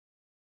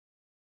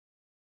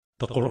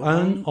The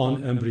Quran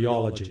on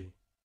Embryology.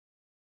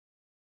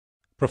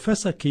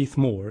 Professor Keith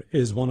Moore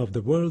is one of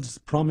the world's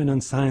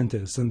prominent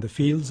scientists in the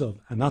fields of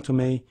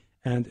anatomy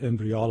and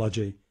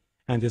embryology,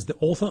 and is the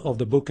author of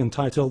the book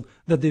entitled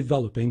The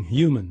Developing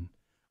Human,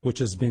 which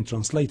has been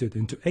translated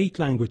into 8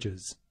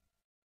 languages.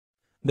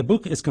 The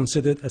book is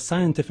considered a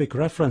scientific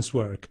reference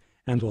work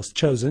and was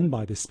chosen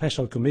by the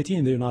Special Committee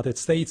in the United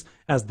States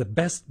as the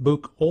best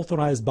book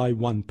authorized by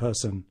one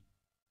person.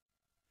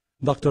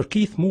 Dr.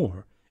 Keith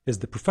Moore is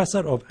the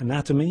professor of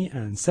anatomy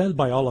and cell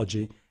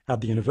biology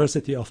at the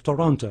University of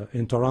Toronto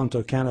in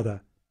Toronto,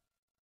 Canada.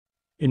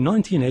 In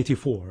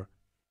 1984,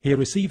 he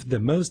received the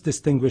most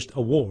distinguished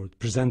award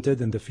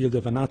presented in the field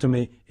of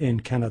anatomy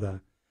in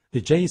Canada,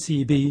 the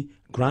JCB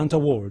Grant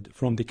Award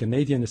from the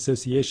Canadian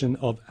Association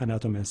of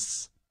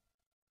Anatomists.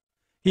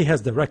 He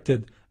has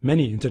directed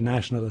many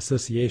international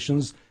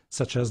associations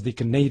such as the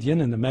Canadian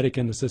and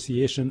American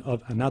Association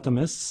of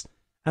Anatomists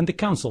and the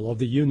Council of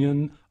the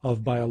Union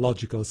of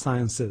Biological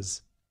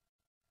Sciences.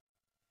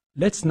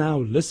 Let's now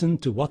listen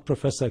to what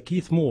Professor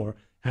Keith Moore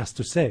has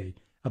to say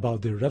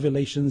about the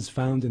revelations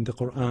found in the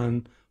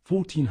Quran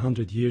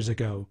 1400 years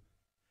ago,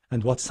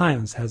 and what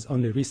science has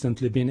only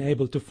recently been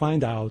able to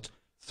find out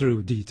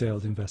through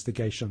detailed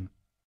investigation.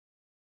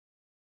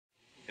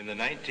 In the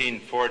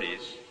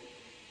 1940s,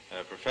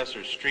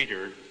 Professor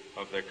Streeter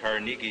of the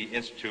Carnegie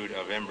Institute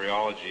of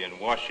Embryology in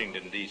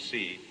Washington,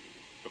 D.C.,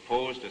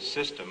 proposed a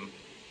system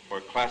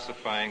for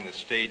classifying the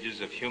stages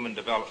of human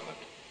development.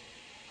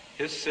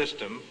 His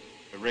system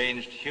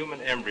arranged human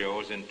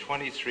embryos in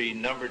 23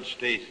 numbered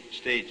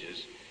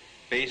stages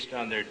based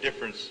on their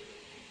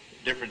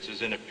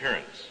differences in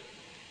appearance.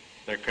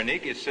 The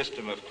Carnegie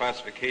system of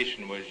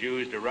classification was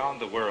used around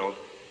the world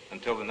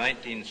until the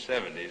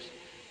 1970s,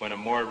 when a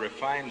more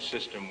refined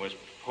system was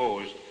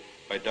proposed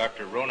by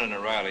Dr. Ronan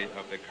O'Reilly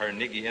of the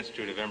Carnegie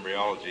Institute of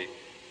Embryology,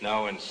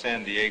 now in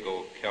San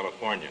Diego,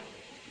 California.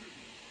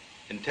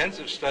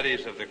 Intensive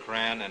studies of the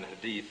Quran and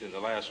Hadith in the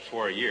last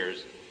 4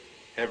 years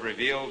have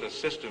revealed a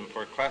system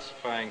for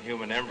classifying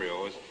human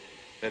embryos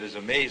that is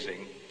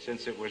amazing,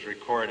 since it was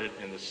recorded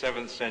in the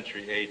 7th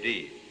century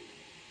A.D.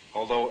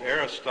 Although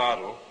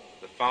Aristotle,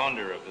 the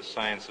founder of the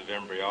science of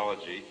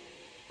embryology,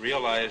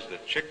 realized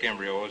that chick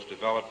embryos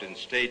developed in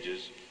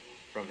stages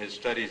from his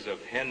studies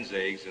of hen's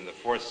eggs in the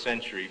 4th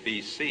century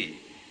B.C.,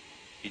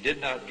 he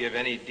did not give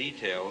any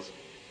details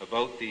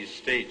about these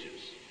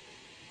stages.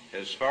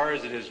 As far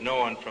as it is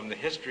known from the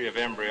history of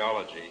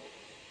embryology,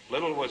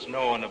 little was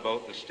known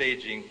about the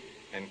staging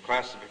and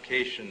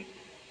classification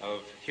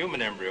of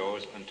human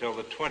embryos until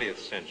the 20th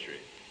century.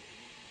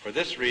 For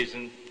this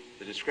reason,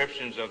 the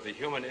descriptions of the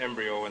human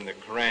embryo in the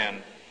Quran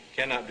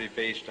cannot be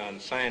based on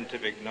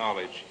scientific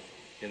knowledge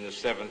in the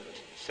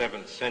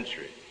 7th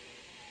century.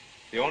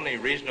 The only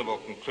reasonable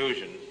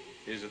conclusion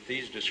is that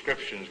these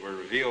descriptions were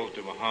revealed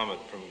to Muhammad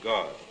from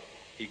God.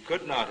 He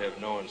could not have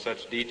known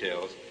such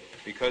details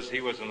because he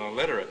was an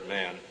illiterate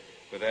man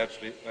with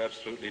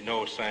absolutely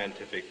no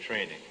scientific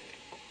training.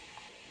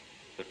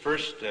 The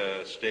first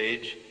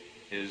stage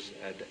is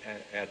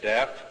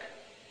adapk,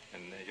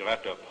 and you'll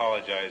have to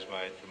apologize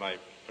for my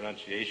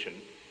pronunciation.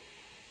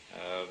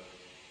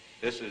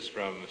 This is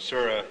from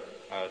Surah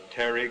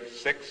Tariq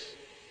 6.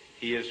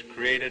 He is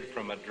created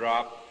from a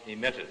drop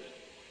emitted.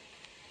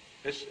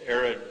 This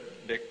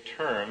Arabic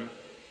term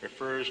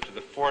refers to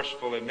the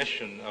forceful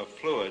emission of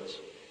fluids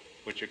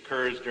which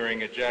occurs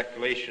during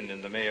ejaculation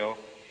in the male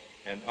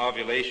and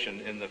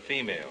ovulation in the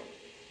female.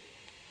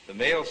 The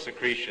male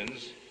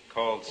secretions,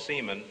 called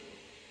semen,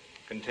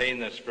 contain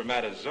the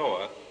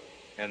spermatozoa,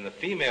 and the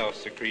female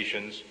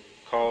secretions,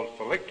 called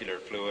follicular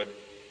fluid,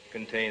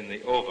 contain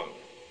the ovum.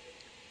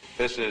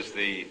 This is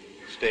the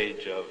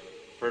stage of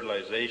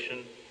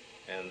fertilization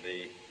and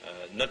the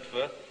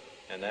nutfa,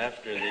 and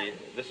after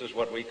this is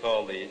what we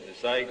call the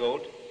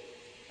zygote,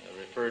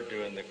 referred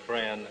to in the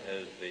Quran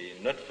as the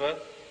nutfa,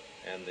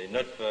 and the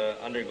nutfa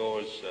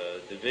undergoes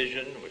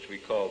division, which we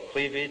call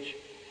cleavage,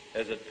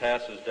 as it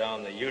passes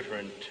down the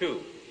uterine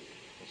tube.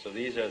 And so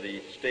these are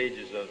the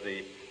stages of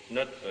the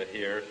nutfa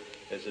here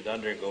as it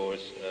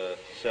undergoes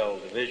cell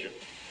division.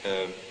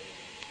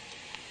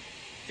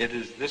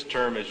 This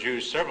term is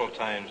used several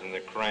times in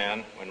the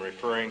Quran when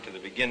referring to the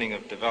beginning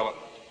of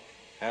development.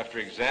 After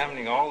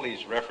examining all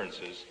these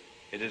references,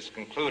 it is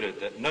concluded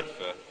that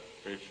nutfa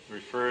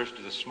refers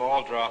to the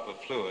small drop of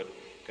fluid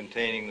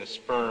containing the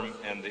sperm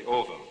and the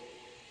ovum.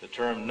 The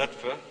term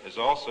nutfa is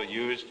also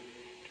used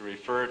to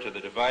refer to the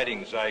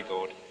dividing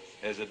zygote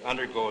as it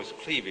undergoes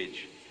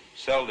cleavage,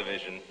 cell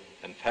division,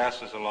 and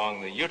passes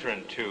along the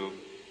uterine tube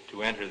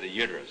to enter the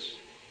uterus.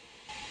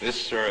 This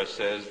surah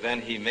says,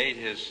 "Then he made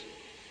his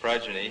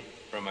progeny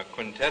from a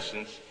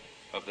quintessence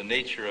of the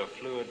nature of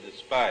fluid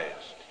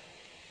despised."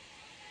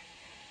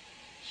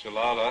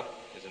 Sulala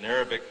is an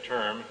Arabic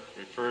term,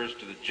 refers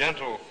to the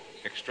gentle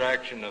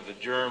extraction of the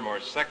germ or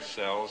sex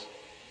cells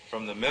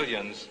from the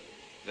millions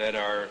that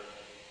are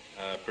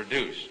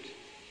produced.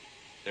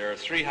 There are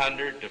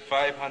 300 to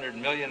 500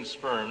 million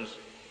sperms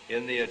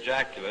in the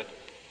ejaculate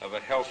of a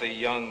healthy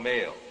young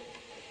male.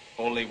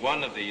 Only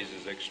one of these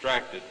is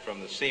extracted from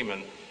the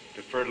semen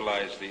to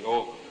fertilize the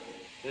ovum.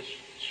 This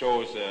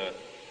shows a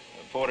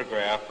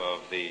photograph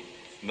of the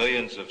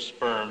millions of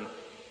sperm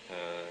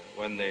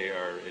when they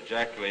are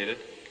ejaculated,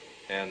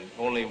 and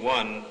only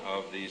one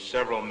of these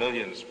several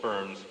million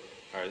sperms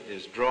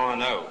is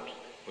drawn out,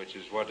 which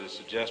is what is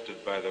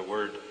suggested by the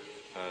word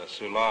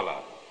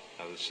sulala.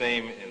 Now, the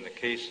same in the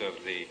case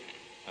of the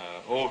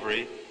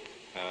ovary.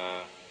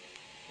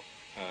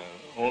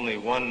 Only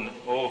one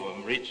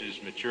ovum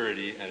reaches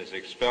maturity and is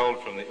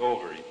expelled from the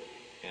ovary,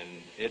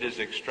 and it is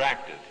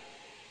extracted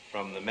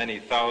from the many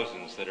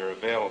thousands that are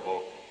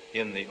available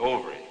in the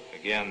ovary.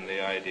 Again,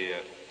 the idea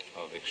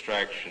of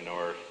extraction,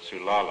 or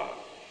sulala.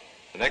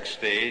 The next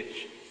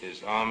stage is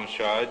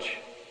amshaj,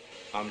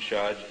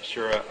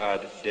 surah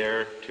ad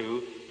der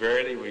 2.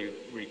 Verily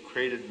we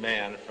created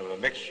man from a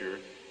mixture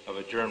of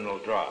a germinal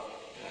drop.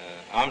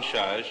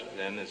 Amshaj,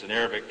 then, is an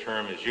Arabic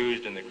term, is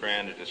used in the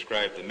Quran to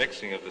describe the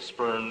mixing of the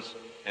sperms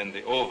and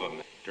the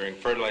ovum. During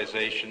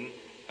fertilization,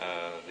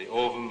 the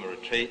ovum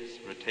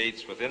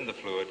rotates within the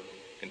fluid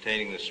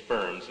containing the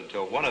sperms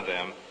until one of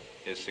them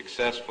is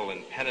successful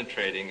in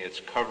penetrating its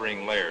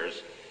covering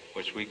layers,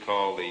 which we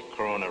call the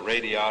corona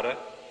radiata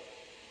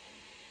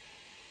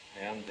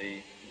and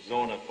the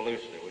zona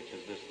pellucida, which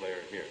is this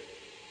layer here.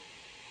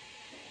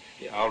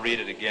 Yeah, I'll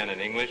read it again in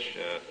English.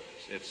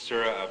 It's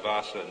Surah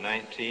Abasa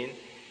 19.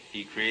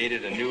 He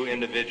created a new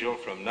individual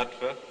from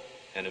Nutfa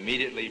and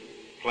immediately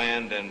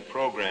planned and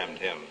programmed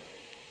him.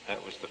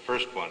 That was the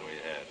first one we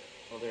had.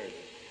 Oh, there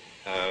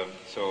it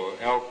is. So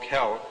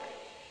al-Khalq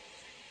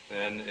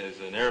then is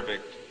an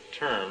Arabic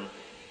term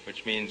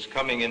which means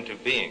coming into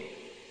being,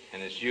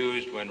 and is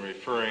used when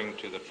referring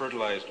to the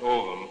fertilized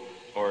ovum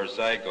or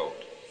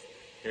zygote.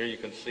 Here you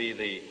can see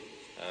the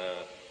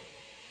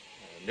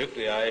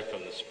nuclei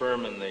from the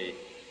sperm and the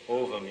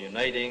ovum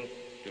uniting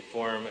to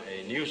form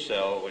a new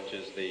cell, which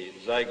is the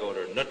zygote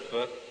or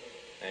nutfa,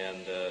 and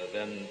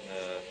then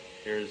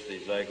here's the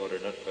zygote or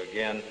nutfa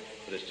again,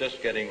 but it's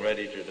just getting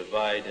ready to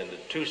divide into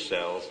two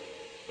cells,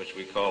 which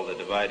we call the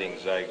dividing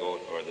zygote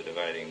or the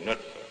dividing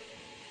nutfa.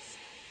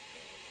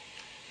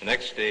 The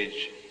next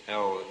stage,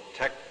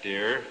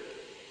 el-takdir,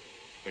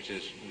 which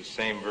is the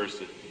same verse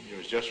that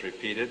was just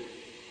repeated.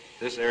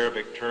 This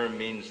Arabic term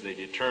means the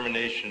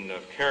determination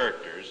of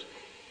characters,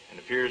 and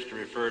appears to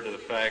refer to the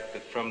fact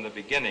that from the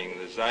beginning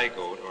the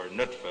zygote or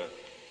nutfa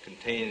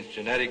contains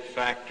genetic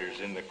factors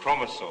in the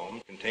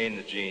chromosome, contain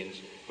the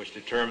genes which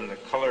determine the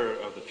color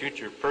of the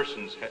future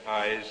person's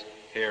eyes,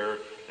 hair,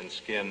 and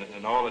skin,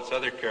 and all its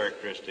other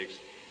characteristics,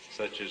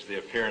 such as the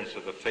appearance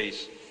of the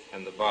face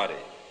and the body.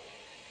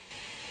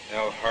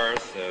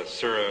 Al-Harth,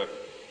 Surah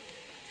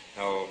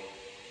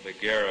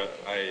Al-Bagara,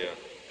 Ayah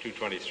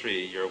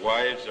 223, your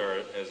wives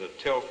are as a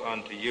tilth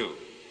unto you.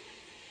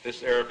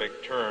 This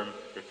Arabic term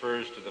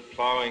refers to the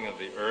plowing of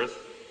the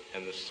earth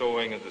and the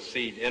sowing of the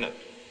seed in it.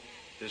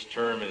 This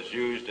term is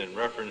used in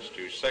reference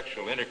to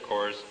sexual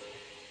intercourse,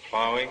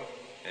 plowing,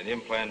 and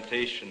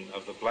implantation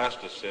of the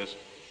blastocyst,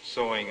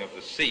 sowing of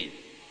the seed.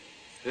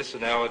 This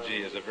analogy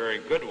is a very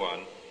good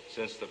one,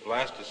 since the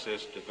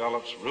blastocyst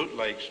develops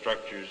root-like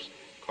structures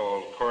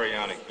called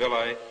chorionic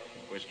villi,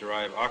 which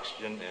derive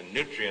oxygen and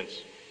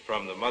nutrients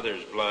from the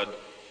mother's blood,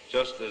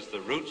 just as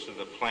the roots of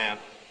the plant,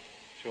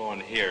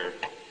 shown here,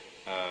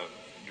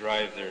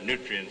 derive their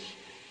nutrients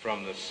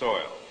from the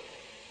soil.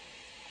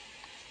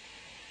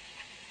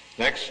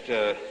 Next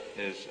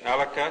is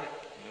alaka.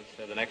 Let's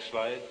have the next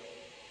slide.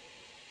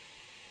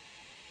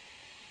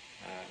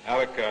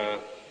 Alaka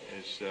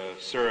is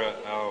Surah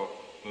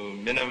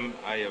Al-Mu'minun,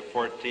 Ayah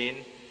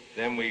 14.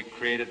 Then we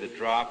created the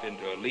drop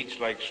into a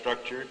leech-like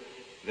structure.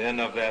 Then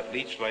of that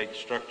leech-like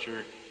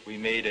structure, we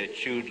made a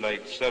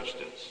chewed-like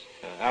substance.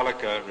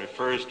 Alaka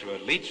refers to a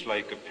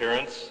leech-like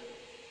appearance,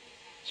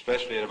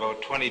 especially at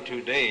about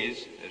 22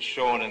 days, as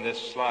shown in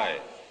this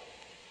slide.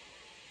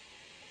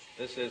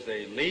 This is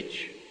a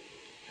leech,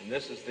 and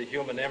this is the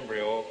human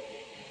embryo,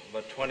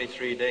 about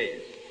 23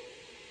 days.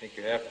 I think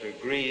you have to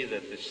agree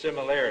that the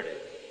similarity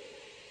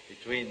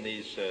between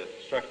these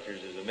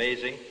structures is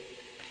amazing,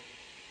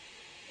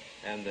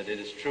 and that it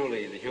is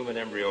truly, the human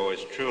embryo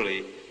is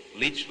truly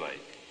leech-like.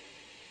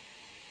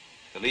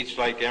 The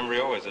leech-like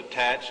embryo is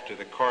attached to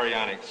the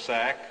chorionic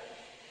sac,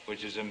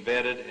 which is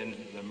embedded in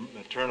the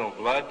maternal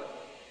blood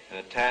and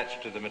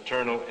attached to the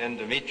maternal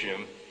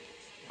endometrium,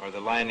 or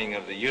the lining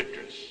of the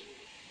uterus.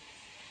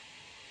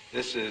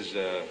 This is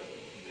the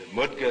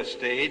mudga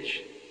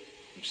stage,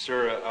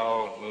 Surah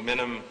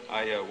Al-Mu'minun,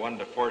 Ayah 1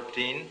 to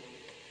 14,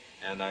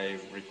 and I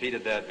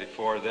repeated that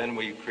before. Then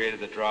we created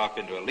the drop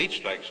into a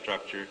leech-like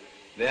structure.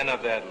 Then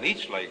of that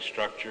leech-like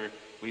structure,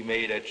 we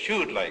made a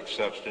chewed-like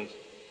substance,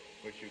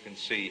 which you can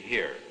see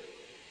here,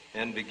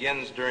 and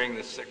begins during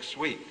the 6th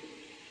week.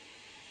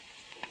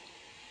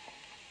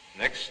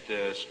 Next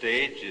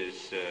stage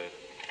is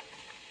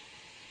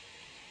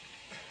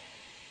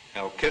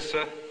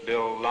Al-Kissa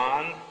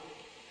Bil-Lan,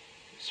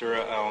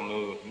 Surah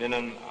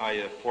Al-Mu'minun,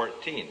 Ayah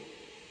 14.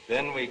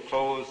 Then we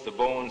clothe the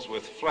bones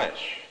with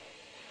flesh.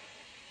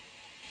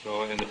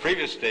 So in the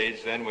previous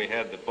stage, then we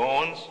had the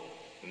bones,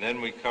 and then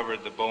we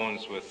covered the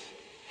bones with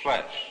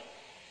flesh.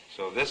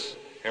 So this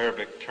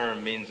Arabic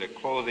term means a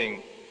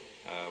clothing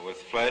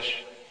with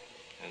flesh,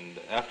 and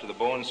after the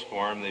bones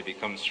form, they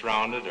become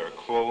surrounded or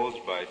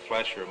clothed by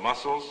flesh or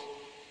muscles,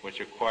 which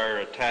acquire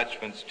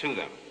attachments to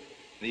them.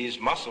 These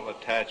muscle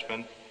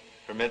attachments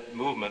permit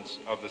movements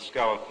of the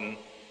skeleton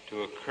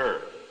to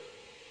occur.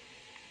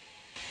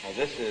 Now,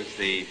 this is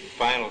the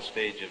final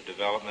stage of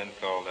development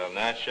called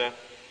al-nasha.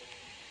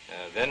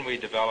 Then we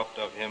developed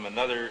of him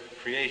another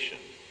creation.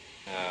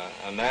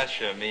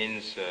 Al-nasha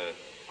means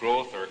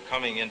growth or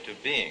coming into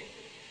being.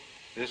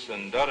 This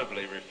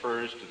undoubtedly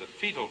refers to the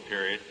fetal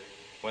period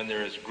when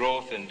there is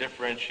growth and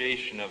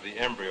differentiation of the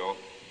embryo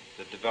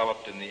that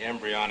developed in the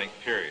embryonic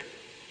period.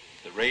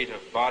 The rate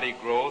of body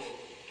growth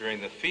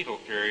during the fetal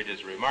period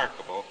is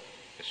remarkable,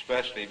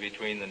 especially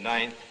between the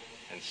 9th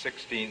and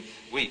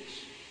 16th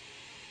weeks.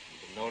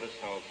 You can notice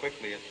how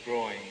quickly it's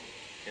growing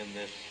in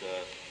this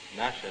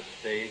nasha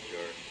stage,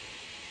 or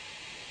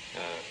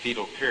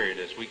fetal period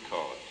as we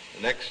call it.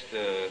 The next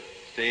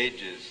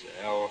stage is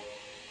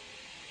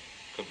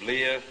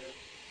al-qabliya.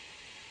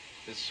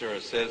 This surah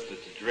says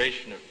that the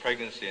duration of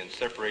pregnancy and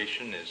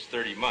separation is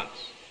 30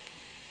 months.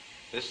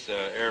 This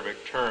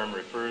Arabic term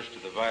refers to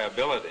the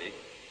viability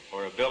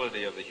or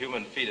ability of the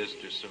human fetus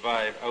to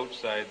survive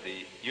outside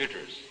the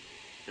uterus.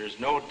 There is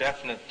no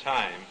definite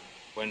time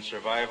when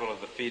survival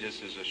of the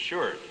fetus is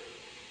assured,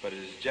 but it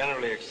is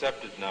generally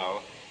accepted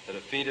now that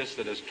a fetus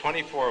that is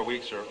 24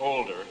 weeks or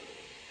older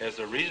has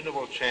a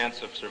reasonable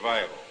chance of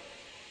survival.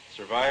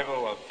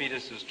 Survival of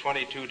fetuses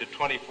 22 to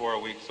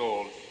 24 weeks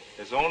old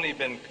has only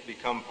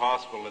become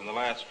possible in the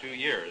last 2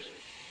 years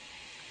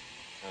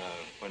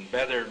when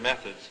better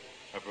methods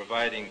of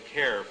providing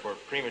care for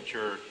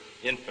premature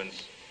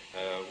infants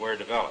were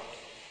developed.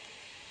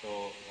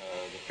 So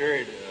the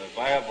period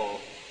viable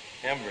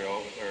embryo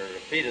or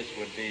fetus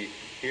would be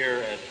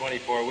here at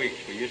 24 weeks.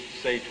 We used to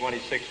say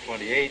 26,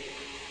 28,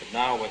 but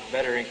now with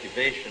better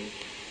incubation,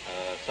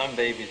 some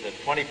babies at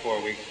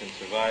 24 weeks can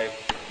survive,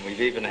 and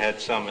we've even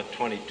had some at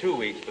 22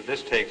 weeks, but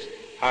this takes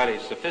highly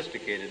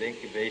sophisticated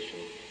incubation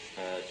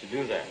to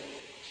do that.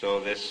 So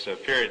this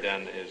period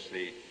then is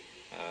the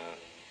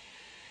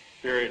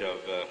period of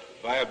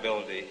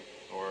viability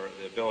or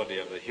the ability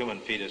of the human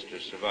fetus to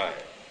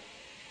survive.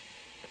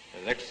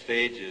 The next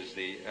stage is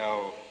the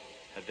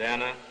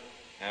al-hadana,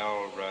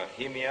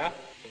 al-rahimia.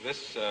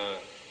 This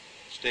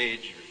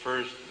stage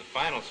refers to the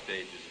final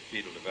stages of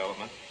fetal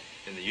development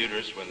in the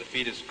uterus when the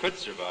fetus could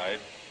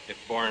survive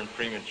if born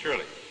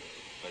prematurely,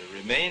 but it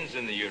remains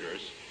in the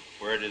uterus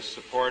where it is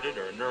supported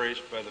or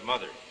nourished by the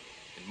mother.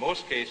 In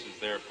most cases,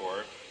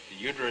 therefore,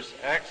 the uterus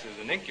acts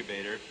as an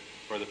incubator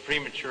for the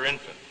premature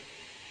infant.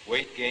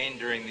 Weight gain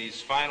during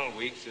these final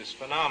weeks is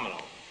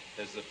phenomenal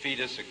as the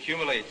fetus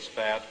accumulates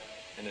fat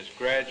and is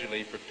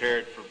gradually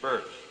prepared for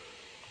birth.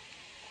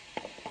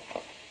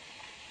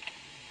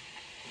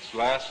 This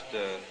last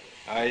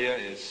ayah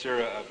is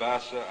Surah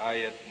Abasa,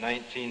 ayat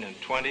 19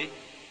 and 20.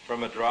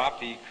 From a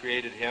drop he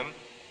created him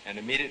and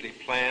immediately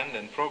planned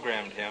and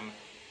programmed him.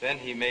 Then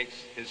he makes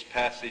his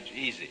passage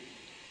easy.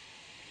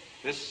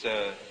 This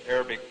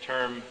Arabic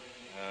term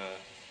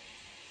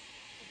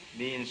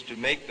means to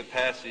make the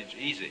passage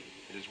easy.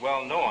 It is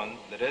well known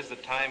that as the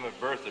time of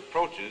birth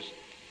approaches,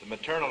 the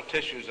maternal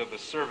tissues of the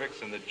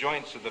cervix and the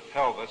joints of the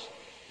pelvis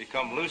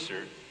become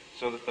looser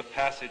so that the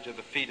passage of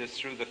the fetus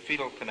through the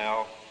fetal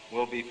canal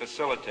will be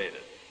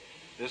facilitated.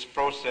 This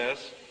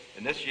process,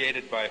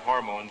 initiated by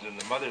hormones in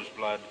the mother's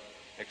blood,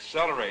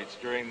 accelerates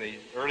during the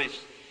early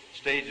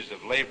stages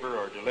of labor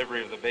or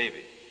delivery of the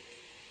baby.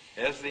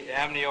 As the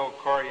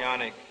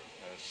amniochorionic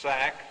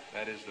sac,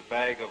 that is the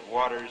bag of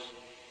waters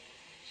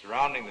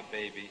surrounding the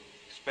baby,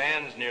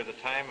 expands near the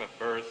time of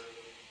birth,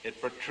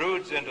 it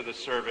protrudes into the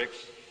cervix,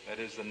 that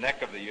is the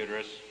neck of the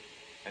uterus,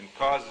 and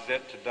causes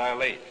it to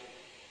dilate.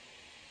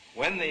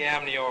 When the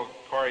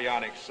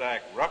amniochorionic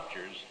sac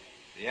ruptures,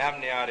 the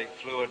amniotic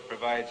fluid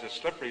provides a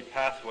slippery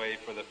pathway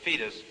for the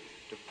fetus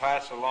to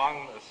pass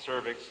along the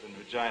cervix and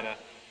vagina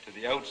to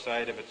the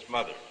outside of its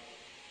mother.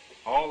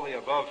 All the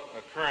above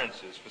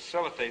occurrences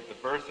facilitate the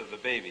birth of the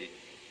baby,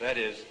 that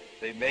is,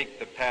 they make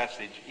the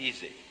passage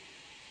easy.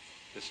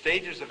 The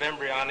stages of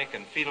embryonic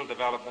and fetal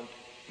development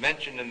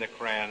mentioned in the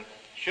Quran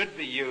should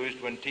be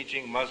used when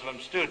teaching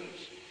Muslim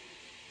students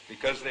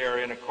because they are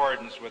in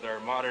accordance with our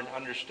modern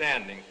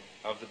understanding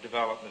of the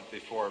development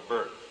before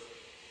birth.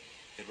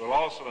 It will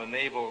also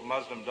enable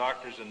Muslim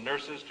doctors and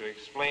nurses to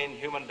explain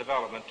human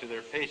development to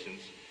their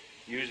patients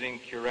using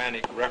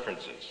Quranic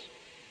references.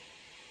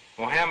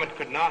 Muhammad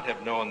could not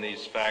have known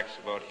these facts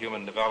about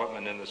human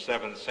development in the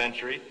 7th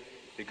century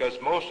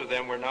because most of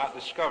them were not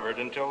discovered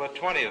until the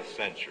 20th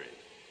century.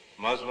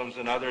 Muslims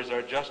and others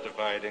are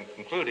justified in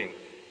concluding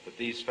that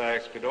these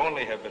facts could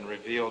only have been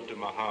revealed to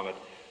Muhammad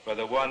by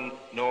the one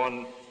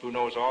who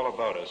knows all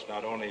about us,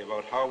 not only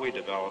about how we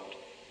developed,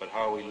 but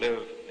how we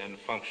live and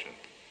function.